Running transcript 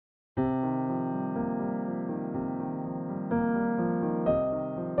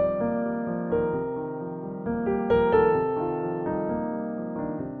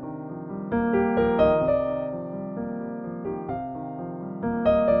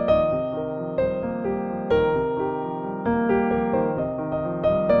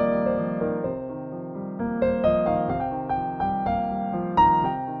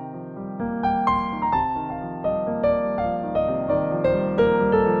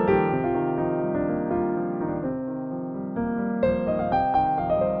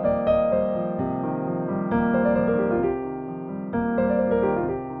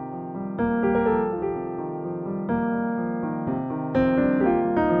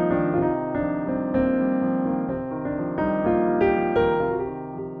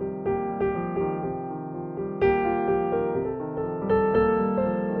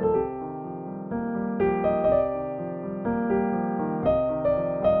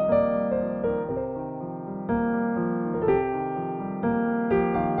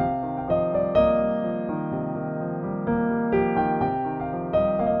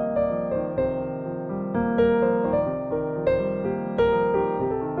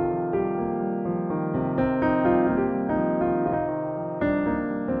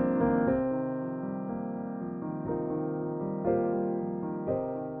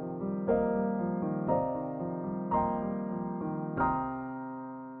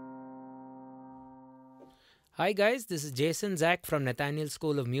Hi guys, this is Jason Zach from Nathaniel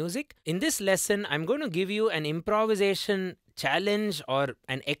School of Music. In this lesson, I'm going to give you an improvisation challenge or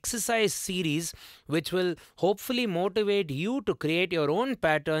an exercise series which will hopefully motivate you to create your own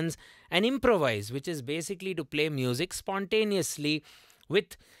patterns and improvise, which is basically to play music spontaneously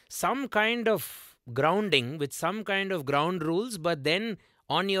with some kind of grounding, with some kind of ground rules, but then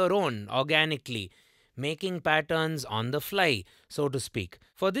on your own, organically, making patterns on the fly, so to speak.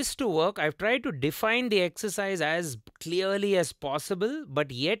 For this to work, I've tried to define the exercise as clearly as possible,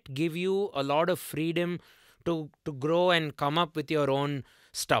 but yet give you a lot of freedom to grow and come up with your own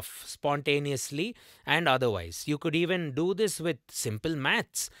stuff spontaneously and otherwise. You could even do this with simple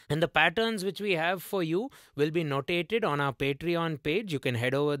maths. And the patterns which we have for you will be notated on our Patreon page. You can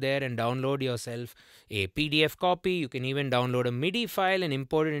head over there and download yourself a PDF copy. You can even download a MIDI file and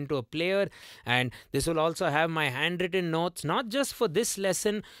import it into a player. And this will also have my handwritten notes, not just for this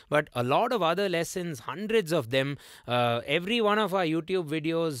lesson, but a lot of other lessons, hundreds of them. Every one of our YouTube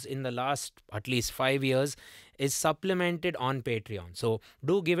videos in the last at least 5 years is supplemented on Patreon. So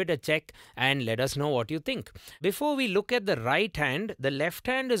do give it a check and let us know what you think. Before we look at the right hand, the left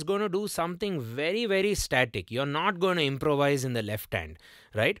hand is going to do something very, very static. You're not going to improvise in the left hand,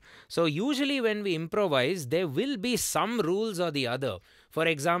 right? So usually when we improvise, there will be some rules or the other. For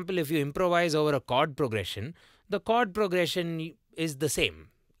example, if you improvise over a chord progression, the chord progression is the same,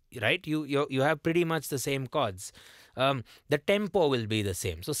 right? You have pretty much the same chords. The tempo will be the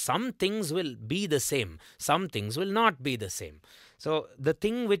same. So some things will be the same, some things will not be the same. So the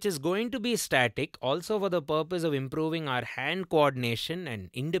thing which is going to be static, also for the purpose of improving our hand coordination and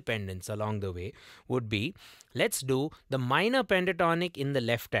independence along the way, would be, let's do the minor pentatonic in the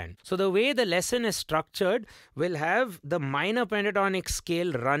left hand. So the way the lesson is structured will have the minor pentatonic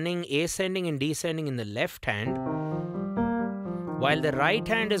scale running ascending and descending in the left hand, while the right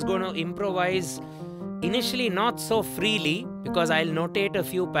hand is going to improvise initially not so freely, because I'll notate a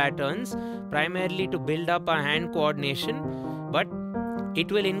few patterns primarily to build up our hand coordination, but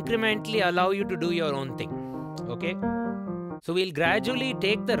it will incrementally allow you to do your own thing. Okay? So we'll gradually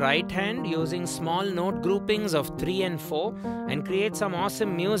take the right hand using small note groupings of 3 and 4 and create some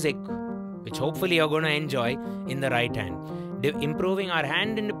awesome music, which hopefully you're going to enjoy in the right hand. Improving our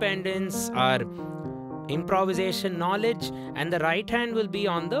hand independence, our improvisation knowledge, and the right hand will be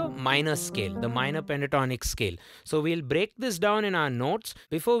on the minor scale, the minor pentatonic scale. So we'll break this down in our notes.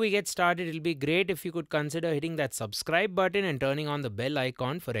 Before we get started, it'll be great if you could consider hitting that subscribe button and turning on the bell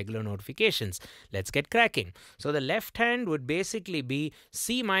icon for regular notifications. Let's get cracking. So the left hand would basically be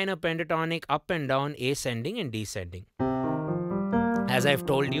C minor pentatonic up and down, ascending and descending. As I've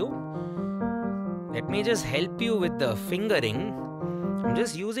told you, let me just help you with the fingering. I'm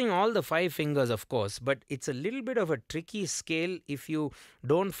just using all the 5 fingers, of course, but it's a little bit of a tricky scale if you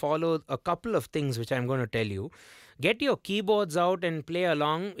don't follow a couple of things which I'm going to tell you. Get your keyboards out and play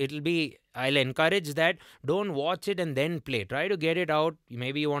along. I'll encourage that. Don't watch it and then play. Try to get it out.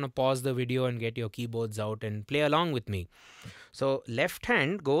 Maybe you want to pause the video and get your keyboards out and play along with me. So left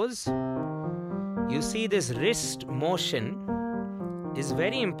hand goes, you see this wrist motion is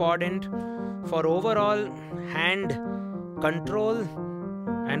very important for overall hand control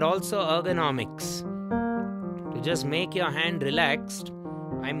and also ergonomics. To just make your hand relaxed,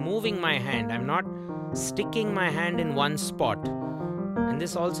 I'm moving my hand. I'm not sticking my hand in one spot. And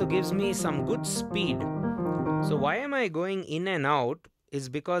this also gives me some good speed. So why am I going in and out is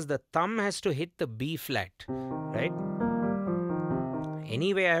because the thumb has to hit the B flat, right?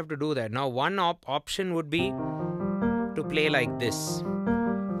 Anyway, I have to do that. Now one option would be to play like this.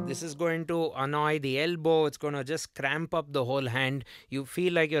 This is going to annoy the elbow. It's going to just cramp up the whole hand. You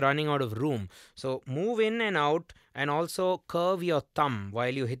feel like you're running out of room. So move in and out and also curve your thumb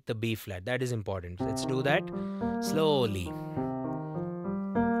while you hit the B flat. That is important. Let's do that slowly.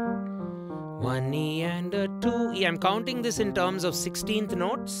 1 E and a 2 E. I'm counting this in terms of 16th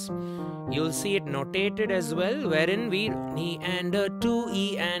notes. You'll see it notated as well, wherein we E and a 2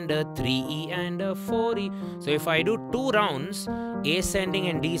 E and a 3 E and a 4 E. So if I do 2 rounds, ascending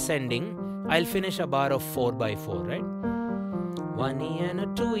and descending, I'll finish a bar of 4 by 4, right? 1 E and a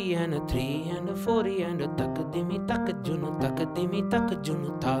 2 E and a 3 E and a 4 E and a takadimi takajunu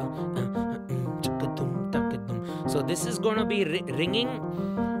takajunu ta chakadum takadum. So this is going to be ringing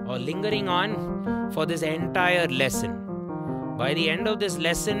or lingering on for this entire lesson. By the end of this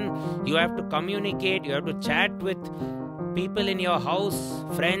lesson, you have to communicate, you have to chat with people in your house,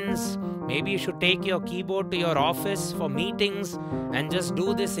 friends. Maybe you should take your keyboard to your office for meetings and just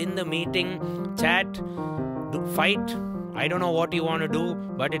do this in the meeting, chat, fight. I don't know what you want to do,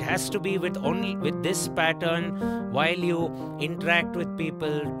 but it has to be with this pattern while you interact with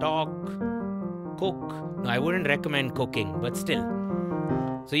people, talk, cook. No, I wouldn't recommend cooking, but still.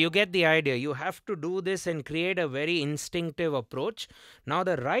 So you get the idea. You have to do this and create a very instinctive approach. Now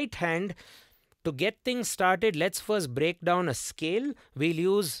the right hand, to get things started, let's first break down a scale. We'll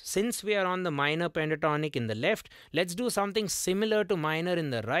use, since we are on the minor pentatonic in the left, let's do something similar to minor in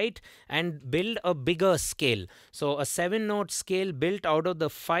the right and build a bigger scale. So a 7-note scale built out of the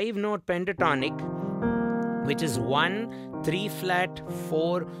 5-note pentatonic, which is 1, 3 flat,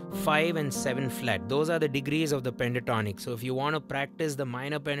 4, 5 and 7 flat. Those are the degrees of the pentatonic. So if you want to practice the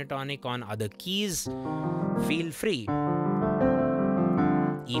minor pentatonic on other keys, feel free.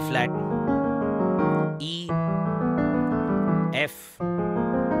 E flat, E, F,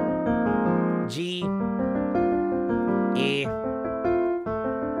 G, A,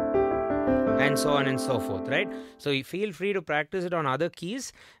 and so on and so forth, right? So you feel free to practice it on other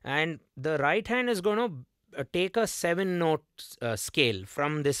keys, and the right hand is going to take a 7-note scale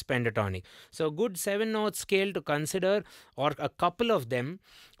from this pentatonic. So a good 7-note scale to consider, or a couple of them,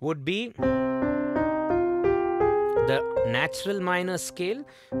 would be the natural minor scale,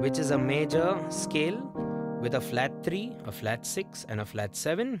 which is a major scale with a flat 3, a flat 6 and a flat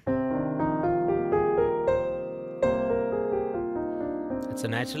 7. That's a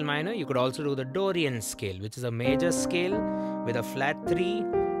natural minor. You could also do the Dorian scale, which is a major scale with a flat 3,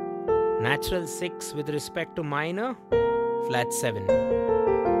 natural 6 with respect to minor, flat 7.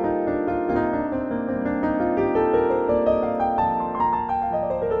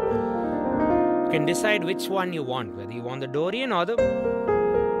 You can decide which one you want, whether you want the Dorian or the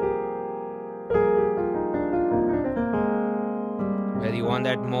whether you want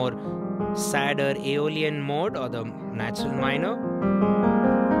that more sadder Aeolian mode or the natural minor,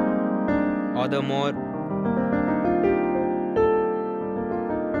 or the more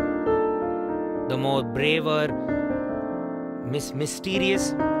braver,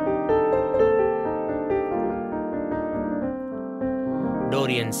 mysterious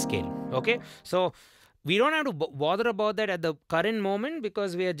Dorian scale. Okay, so we don't have to bother about that at the current moment,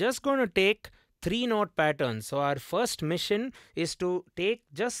 because we are just going to take 3-note patterns. So our first mission is to take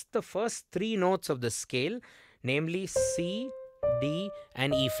just the first 3 notes of the scale, namely C, D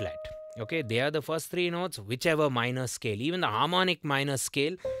and E flat. Okay, they are the first 3 notes, whichever minor scale. Even the harmonic minor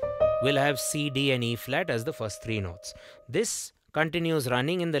scale will have C, D and E flat as the first 3 notes. This continues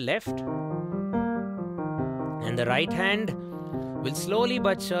running in the left, and the right hand will slowly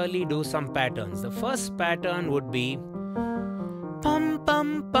but surely do some patterns. The first pattern would be pum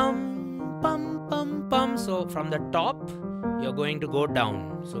pum pum pum pum pum. So from the top you're going to go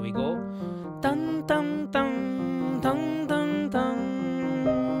down. So we go tung tung tung tung tung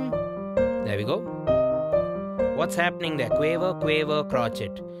tung. There we go. What's happening there? Quaver, quaver,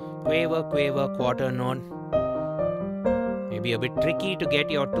 crotchet. Quaver, quaver, quarter note. Maybe a bit tricky to get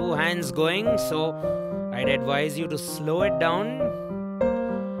your 2 hands going, so I'd advise you to slow it down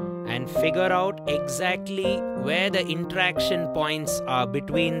and figure out exactly where the interaction points are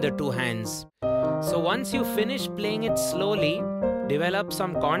between the 2 hands. So once you finish playing it slowly, develop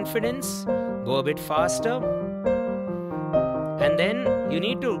some confidence, go a bit faster, and then you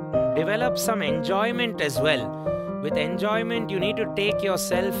need to develop some enjoyment as well. With enjoyment, you need to take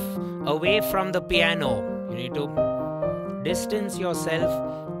yourself away from the piano. You need to distance yourself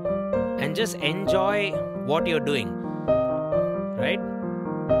and just enjoy what you're doing, right?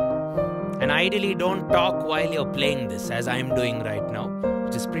 And ideally don't talk while you're playing this, as I'm doing right now,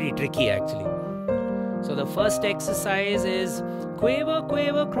 which is pretty tricky actually. So the first exercise is quaver,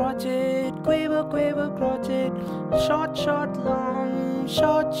 quaver, crotchet, quaver, quaver, crotchet, short, short, long,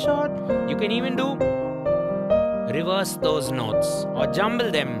 short, short. You can even do reverse those notes or jumble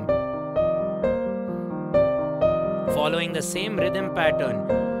them, following the same rhythm pattern.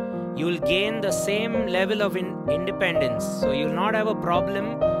 You'll gain the same level of independence, so you'll not have a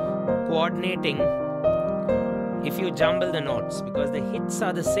problem coordinating if you jumble the notes, because the hits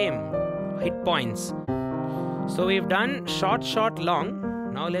are the same, hit points. So we've done short, short, long.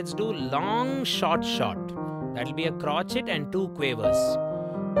 Now let's do long, short, short. That'll be a crotchet and 2 quavers.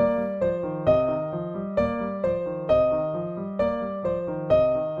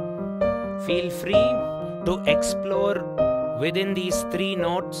 Feel free to explore within these 3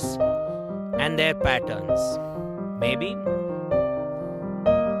 notes and their patterns. Maybe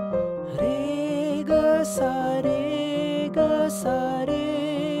re ga sa re ga sa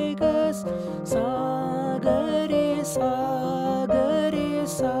re ga sa ga re sa ga re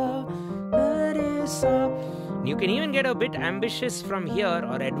sa ga re sa. You can even get a bit ambitious from here,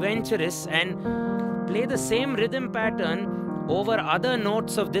 or adventurous, and play the same rhythm pattern over other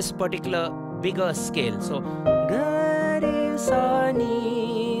notes of this particular bigger scale. So ga re sa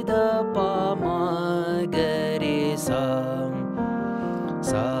ni da pa ma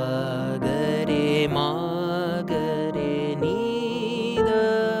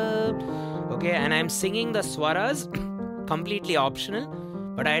singing the swaras, completely optional,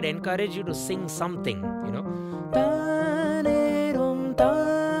 but I'd encourage you to sing something, you know.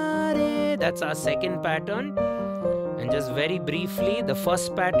 That's our second pattern. And just very briefly, the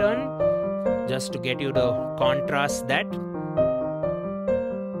first pattern, just to get you to contrast that.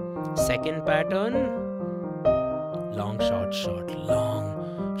 Second pattern, long, short, short,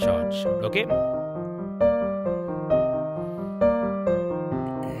 long, short, short. Okay?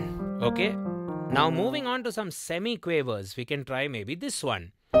 Okay. Now moving on to some semi-quavers. We can try maybe this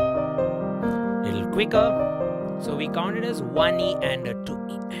one. Little quicker. So we count it as 1E and a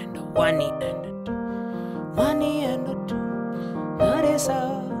 2E and a 1E and a 2. 1E and a 2.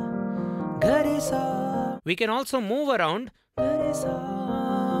 Garisa, garisa. We can also move around. Garisa,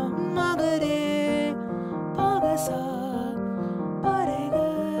 magare, pagasa,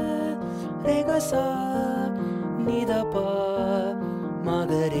 parega, regasa, nidapa,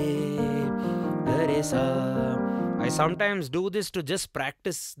 magare, garisa. I sometimes do this to just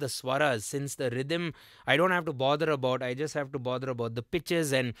practice the swaras, since the rhythm I don't have to bother about. I just have to bother about the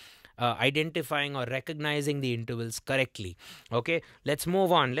pitches and identifying or recognizing the intervals correctly. Okay, let's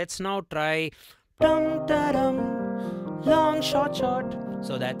move on. Let's now try long, short, short.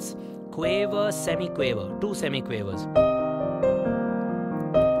 So that's quaver, semi-quaver, 2 semi-quavers.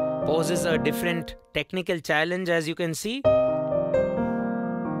 Poses a different technical challenge, as you can see.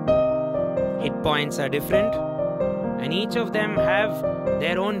 Hit points are different, and each of them have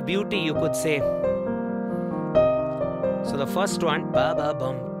their own beauty, you could say. So the first one, now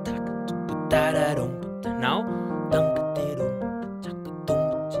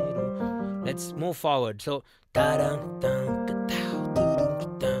let's move forward. So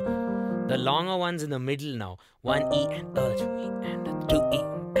the longer ones in the middle now. 1E and a 2E and a 2E,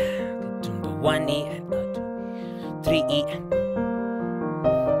 1E and a 2, 3E and.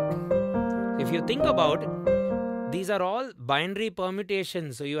 If you think about it, these are all binary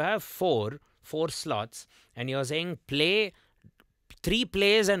permutations. So you have four slots, and you're saying play 3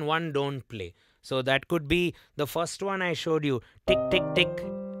 plays and 1 don't play. So that could be the first one I showed you. Tick, tick, tick,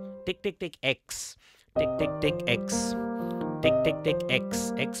 tick, tick, tick, X, tick, tick, tick, X, tick, tick, tick,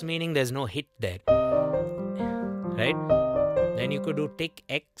 X. X meaning there's no hit there, right? Then you could do tick,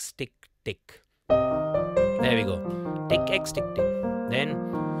 X, tick, tick. There we go. Tick, X, tick, tick. Then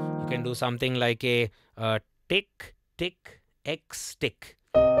you can do something like a tick, tick, X, tick.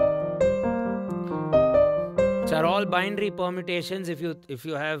 These are all binary permutations. If you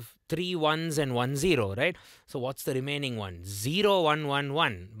have 3 1s and 1 0, right? So what's the remaining one? 0 1 1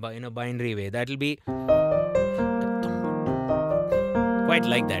 1, but in a binary way. That will be quite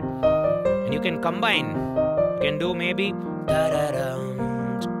like that. And you can combine. You can do maybe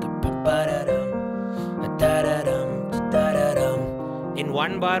in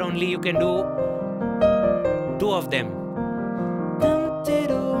 1 bar only. You can do 2 of them.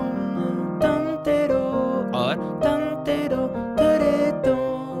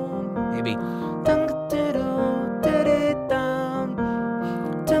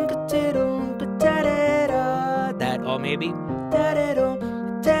 Or maybe that, or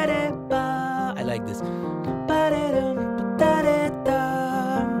maybe I like this.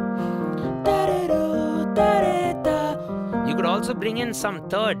 You could also bring in some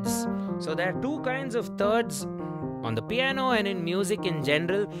thirds. So there are 2 kinds of thirds on the piano and in music in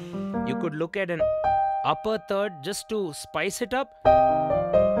general. You could look at an upper third just to spice it up.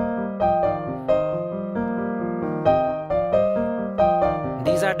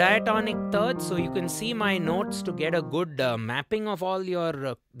 These are diatonic thirds, so you can see my notes to get a good mapping of all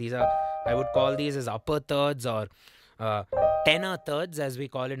your these are, I would call these as upper thirds, or tenor thirds as we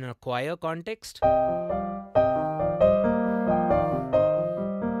call it in a choir context.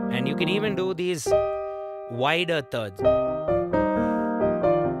 And you can even do these wider thirds,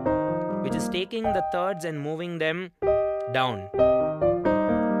 which is taking the thirds and moving them down,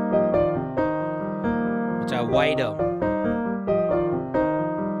 which are wider.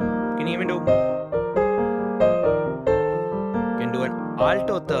 You can even do, an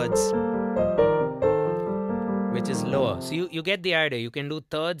alto thirds, which is lower. So you get the idea. You can do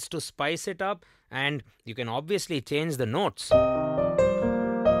thirds to spice it up, and you can obviously change the notes.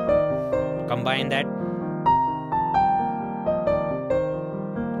 Combine that.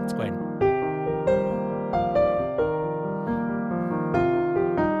 It's quite.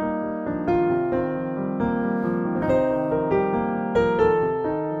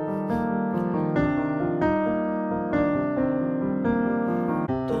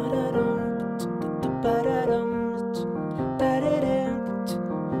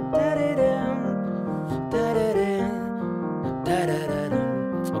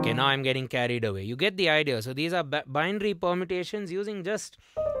 now I'm getting carried away. You get the idea. So these are binary permutations using just,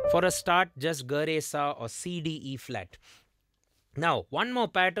 for a start, just Ga Re Sa or C D E flat. Now, one more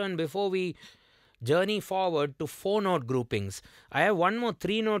pattern before we journey forward to 4-note groupings. I have one more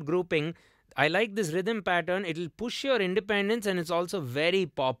 3-note grouping. I like this rhythm pattern. It'll push your independence and it's also very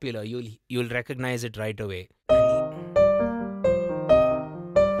popular. You'll recognize it right away.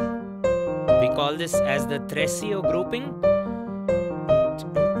 We call this as the Trescio grouping.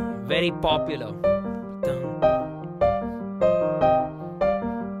 Very popular.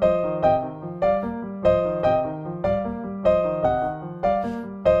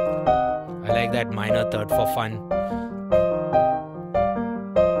 I like that minor third for fun.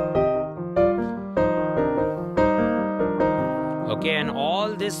 Okay, and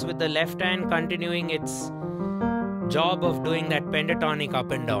all this with the left hand continuing its job of doing that pentatonic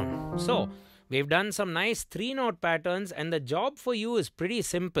up and down. So, we've done some nice 3-note patterns and the job for you is pretty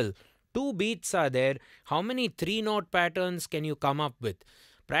simple. 2 beats are there. How many 3-note patterns can you come up with?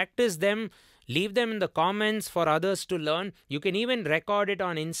 Practice them. Leave them in the comments for others to learn. You can even record it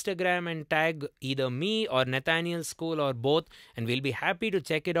on Instagram and tag either me or Nathaniel School or both, and we'll be happy to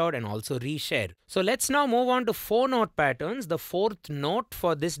check it out and also reshare. So let's now move on to 4-note patterns. The 4th note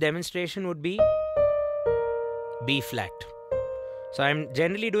for this demonstration would be B flat. So I'm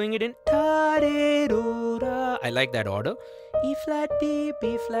generally doing it in I like that order. E flat B,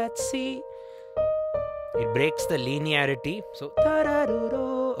 B flat C. It breaks the linearity. So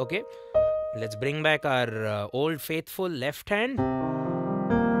okay. Let's bring back our old faithful left hand.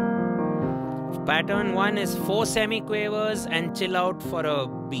 Pattern 1 is 4 semiquavers and chill out for a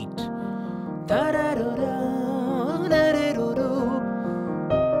beat.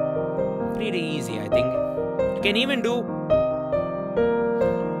 Pretty easy, I think. You can even do,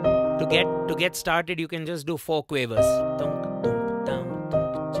 to get started, you can just do 4 quavers.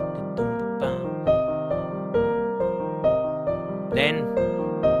 Then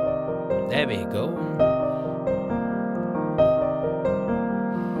there we go.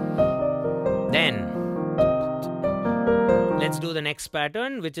 Then let's do the next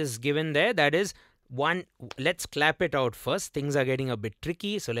pattern which is given there. That is one. Let's clap it out first. Things are getting a bit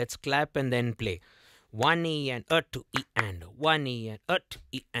tricky, so let's clap and then play. 1 E and 2 E and 1 E and 2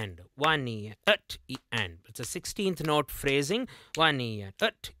 E and 1 E and 2 E and. It's a 16th note phrasing. 1 E and 2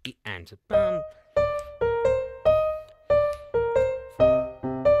 E and. So,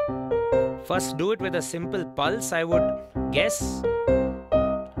 first do it with a simple pulse, I would guess,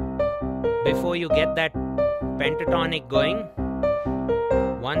 before you get that pentatonic going.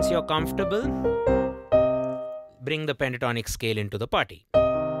 Once you're comfortable, bring the pentatonic scale into the party.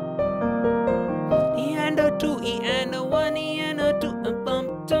 E and a 2 E and a 1 E and a 2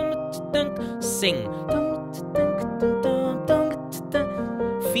 sing.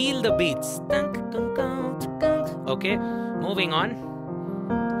 Feel the beats. Okay, moving on.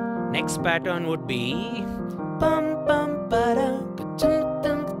 Next pattern would be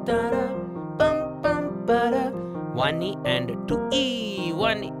 1 E and 2 E,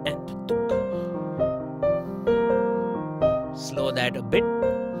 1 E and 2. Slow that a bit.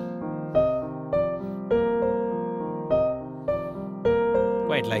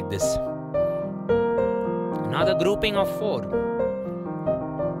 Quite like this. Another grouping of 4.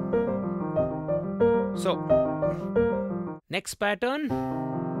 So, next pattern.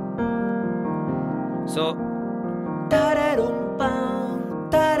 So,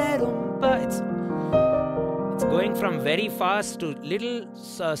 it's going from very fast to little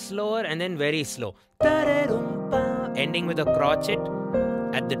slower and then very slow. Ending with a crotchet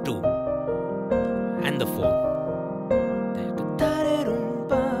at the 2 and the 4.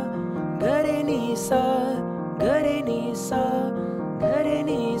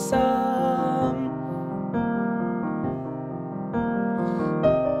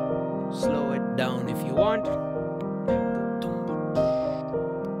 Slow it down if you want.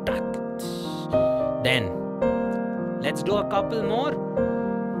 Then let's do a couple more.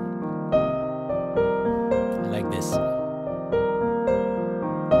 Like this.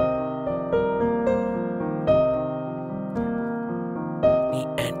 E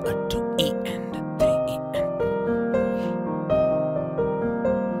and a 2 E and a 3 E and.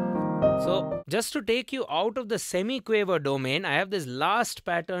 So just to take you out of the semi-quaver domain, I have this last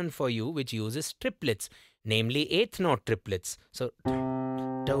pattern for you which uses triplets, namely 8th note triplets. So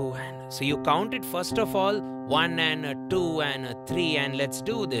you count it first of all, 1 and a 2 and a 3, and let's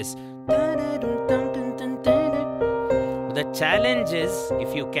do this. The challenge is,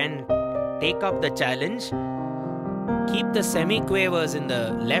 if you can take up the challenge, keep the semi-quavers in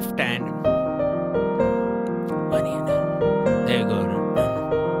the left hand. There you go.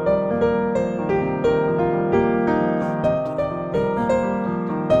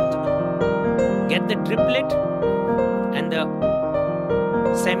 get the triplet and the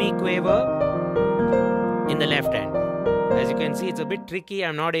semi-quaver in the left hand. As you can see, it's a bit tricky.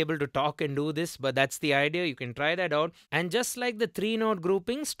 I'm not able to talk and do this, but that's the idea. You can try that out. And just like the 3-note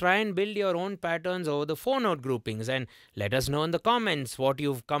groupings, try and build your own patterns over the 4-note groupings and let us know in the comments what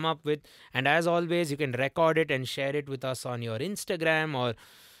you've come up with. And as always, you can record it and share it with us on your Instagram, or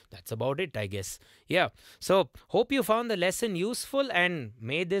that's about it, I guess. Yeah. So hope you found the lesson useful, and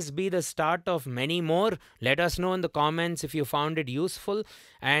may this be the start of many more. Let us know in the comments if you found it useful,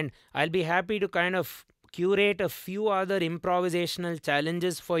 and I'll be happy to kind of curate a few other improvisational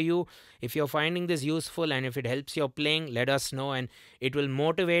challenges for you. If you're finding this useful and if it helps your playing, let us know, and it will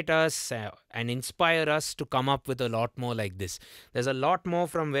motivate us and inspire us to come up with a lot more like this. There's a lot more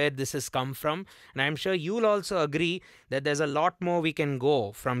from where this has come from, and I'm sure you'll also agree that there's a lot more we can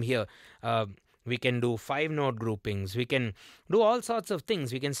go from here. We can do 5-note groupings. We can do all sorts of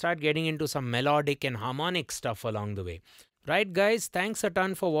things. We can start getting into some melodic and harmonic stuff along the way. Right, guys, thanks a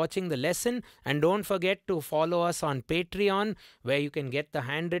ton for watching the lesson, and don't forget to follow us on Patreon, where you can get the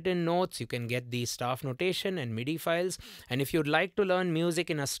handwritten notes, you can get the staff notation and MIDI files. And if you'd like to learn music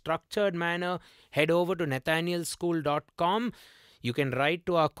in a structured manner, head over to nathanielschool.com. You can write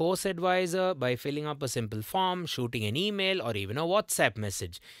to our course advisor by filling up a simple form, shooting an email, or even a WhatsApp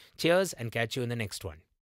message. Cheers, and catch you in the next one.